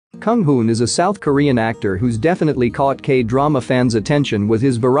Kang Hoon is a South Korean actor who's definitely caught K-drama fans' attention with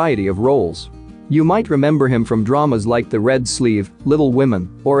his variety of roles. You might remember him from dramas like The Red Sleeve, Little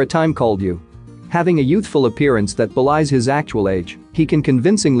Women, or A Time Called You. Having a youthful appearance that belies his actual age, he can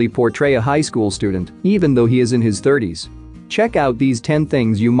convincingly portray a high school student, even though he is in his 30s. Check out these 10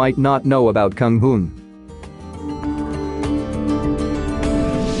 things you might not know about Kang Hoon.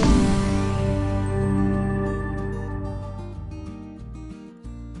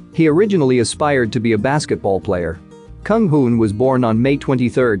 He originally aspired to be a basketball player. Kang Hoon was born on May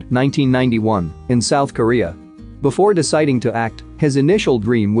 23, 1991, in South Korea. Before deciding to act, his initial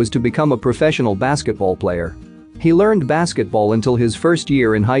dream was to become a professional basketball player. He learned basketball until his first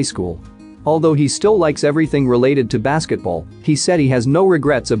year in high school. Although he still likes everything related to basketball, he said he has no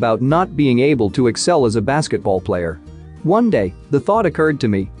regrets about not being able to excel as a basketball player. One day, the thought occurred to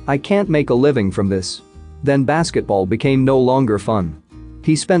me, I can't make a living from this. Then basketball became no longer fun.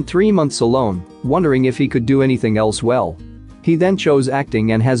 He spent 3 months alone, wondering if he could do anything else well. He then chose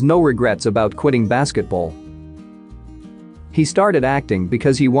acting and has no regrets about quitting basketball. He started acting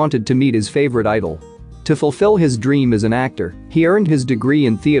because he wanted to meet his favorite idol. To fulfill his dream as an actor, he earned his degree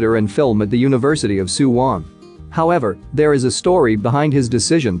in theater and film at the University of Suwon. However, there is a story behind his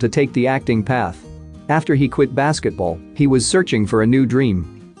decision to take the acting path. After he quit basketball, he was searching for a new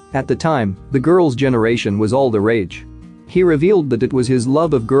dream. At the time, the girls' generation was all the rage. He revealed that it was his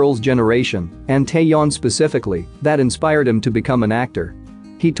love of girls' generation, and Taeyeon specifically, that inspired him to become an actor.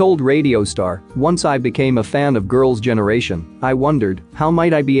 He told Radio Star, "Once I became a fan of girls' generation, I wondered, how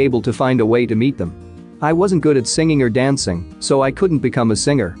might I be able to find a way to meet them? I wasn't good at singing or dancing, so I couldn't become a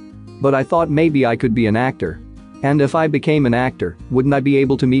singer. But I thought maybe I could be an actor. And if I became an actor, wouldn't I be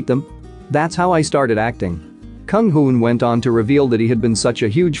able to meet them? That's how I started acting." Kang Hoon went on to reveal that he had been such a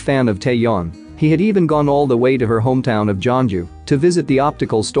huge fan of Taeyeon. He had even gone all the way to her hometown of Jeonju to visit the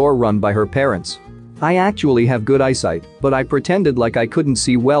optical store run by her parents. "I actually have good eyesight, but I pretended like I couldn't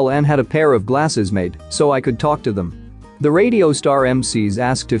see well and had a pair of glasses made so I could talk to them." The Radio Star MCs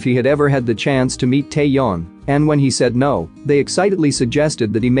asked if he had ever had the chance to meet Taeyeon, and when he said no, they excitedly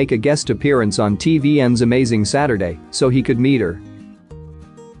suggested that he make a guest appearance on TVN's Amazing Saturday so he could meet her.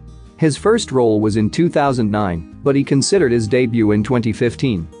 His first role was in 2009, but he considered his debut in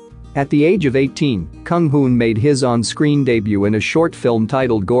 2015. At the age of 18, Kang Hoon made his on-screen debut in a short film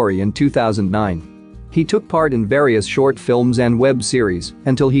titled Gory in 2009. He took part in various short films and web series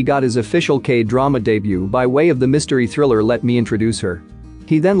until he got his official K-drama debut by way of the mystery thriller Let Me Introduce Her.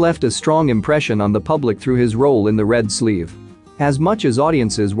 He then left a strong impression on the public through his role in The Red Sleeve. As much as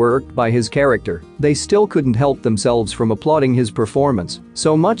audiences were irked by his character, they still couldn't help themselves from applauding his performance,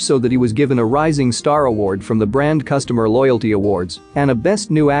 so much so that he was given a Rising Star Award from the Brand Customer Loyalty Awards and a Best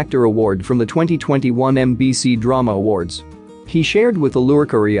New Actor Award from the 2021 MBC Drama Awards. He shared with Allure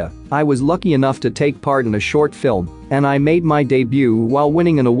Korea, "I was lucky enough to take part in a short film, and I made my debut while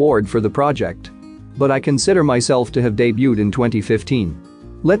winning an award for the project. But I consider myself to have debuted in 2015.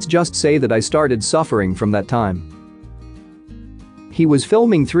 Let's just say that I started suffering from that time." He was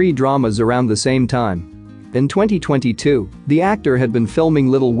filming 3 dramas around the same time. In 2022, the actor had been filming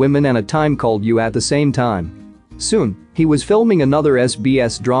Little Women and A Time Called You at the same time. Soon, he was filming another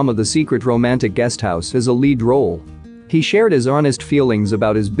SBS drama The Secret Romantic Guesthouse as a lead role. He shared his honest feelings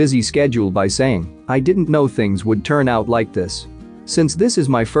about his busy schedule by saying, "I didn't know things would turn out like this. Since this is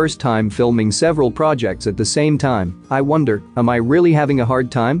my first time filming several projects at the same time, I wonder, am I really having a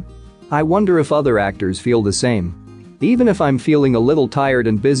hard time? I wonder if other actors feel the same. Even if I'm feeling a little tired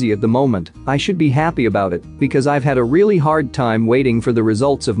and busy at the moment, I should be happy about it because I've had a really hard time waiting for the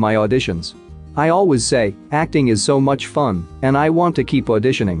results of my auditions. I always say, acting is so much fun, and I want to keep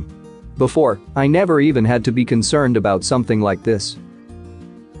auditioning. Before, I never even had to be concerned about something like this."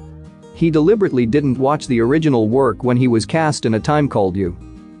 He deliberately didn't watch the original work when he was cast in A Time Called You.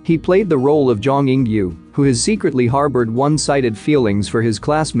 He played the role of Jong In-gyu, who has secretly harbored one-sided feelings for his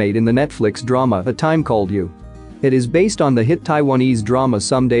classmate in the Netflix drama A Time Called You. It is based on the hit Taiwanese drama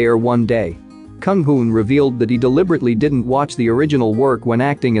Someday or One Day. Kang Hoon revealed that he deliberately didn't watch the original work when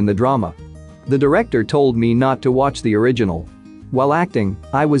acting in the drama. "The director told me not to watch the original. While acting,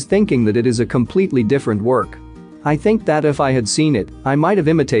 I was thinking that it is a completely different work. I think that if I had seen it, I might have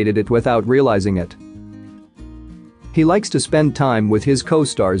imitated it without realizing it." He likes to spend time with his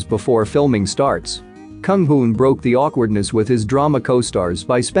co-stars before filming starts. Kang Hoon broke the awkwardness with his drama co-stars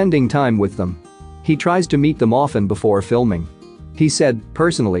by spending time with them. He tries to meet them often before filming. He said,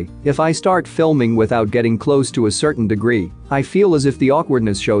 "Personally, if I start filming without getting close to a certain degree, I feel as if the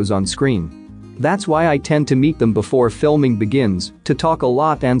awkwardness shows on screen. That's why I tend to meet them before filming begins, to talk a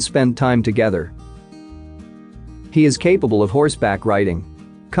lot and spend time together." He is capable of horseback riding.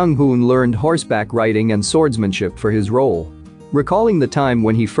 Kang Hoon learned horseback riding and swordsmanship for his role. Recalling the time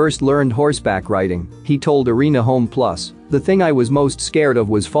when he first learned horseback riding, he told Arena Home Plus, "The thing I was most scared of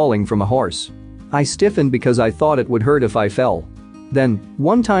was falling from a horse. I stiffened because I thought it would hurt if I fell. Then,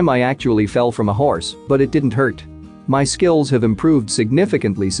 one time I actually fell from a horse, but it didn't hurt. My skills have improved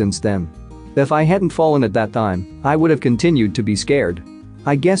significantly since then. If I hadn't fallen at that time, I would have continued to be scared.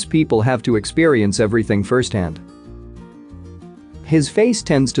 I guess people have to experience everything firsthand." His face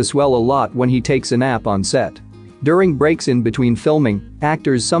tends to swell a lot when he takes a nap on set. During breaks in between filming,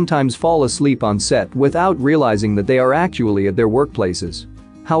 actors sometimes fall asleep on set without realizing that they are actually at their workplaces.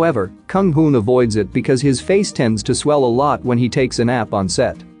 However, Kang Hoon avoids it because his face tends to swell a lot when he takes a nap on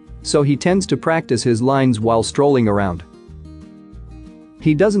set. So he tends to practice his lines while strolling around.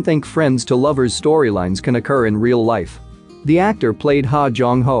 He doesn't think friends to lovers storylines can occur in real life. The actor played Ha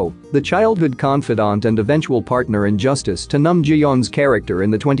Jong-ho, the childhood confidant and eventual partner in justice to Nam Ji-yeon's character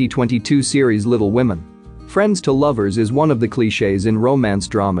in the 2022 series Little Women. Friends to lovers is one of the cliches in romance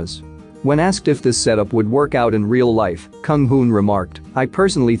dramas. When asked if this setup would work out in real life, Kang Hoon remarked, "I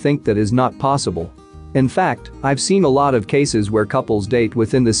personally think that is not possible. In fact, I've seen a lot of cases where couples date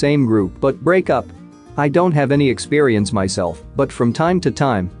within the same group but break up. I don't have any experience myself, but from time to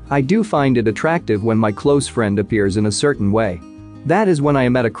time, I do find it attractive when my close friend appears in a certain way. That is when I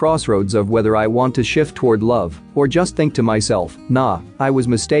am at a crossroads of whether I want to shift toward love or just think to myself, nah, I was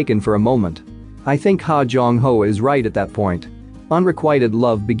mistaken for a moment." I think Ha Jong-ho is right at that point. Unrequited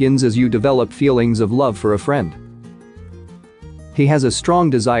love begins as you develop feelings of love for a friend. He has a strong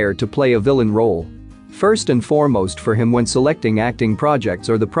desire to play a villain role. First and foremost for him when selecting acting projects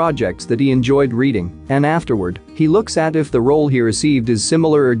are the projects that he enjoyed reading, and afterward, he looks at if the role he received is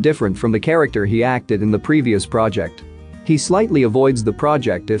similar or different from the character he acted in the previous project. He slightly avoids the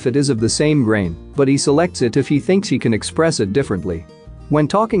project if it is of the same grain, but he selects it if he thinks he can express it differently. When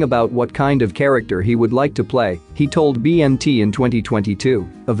talking about what kind of character he would like to play, he told BNT in 2022,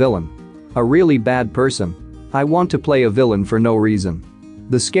 "A villain. A really bad person. I want to play a villain for no reason.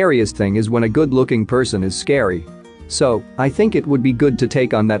 The scariest thing is when a good-looking person is scary. So, I think it would be good to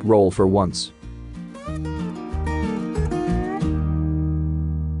take on that role for once."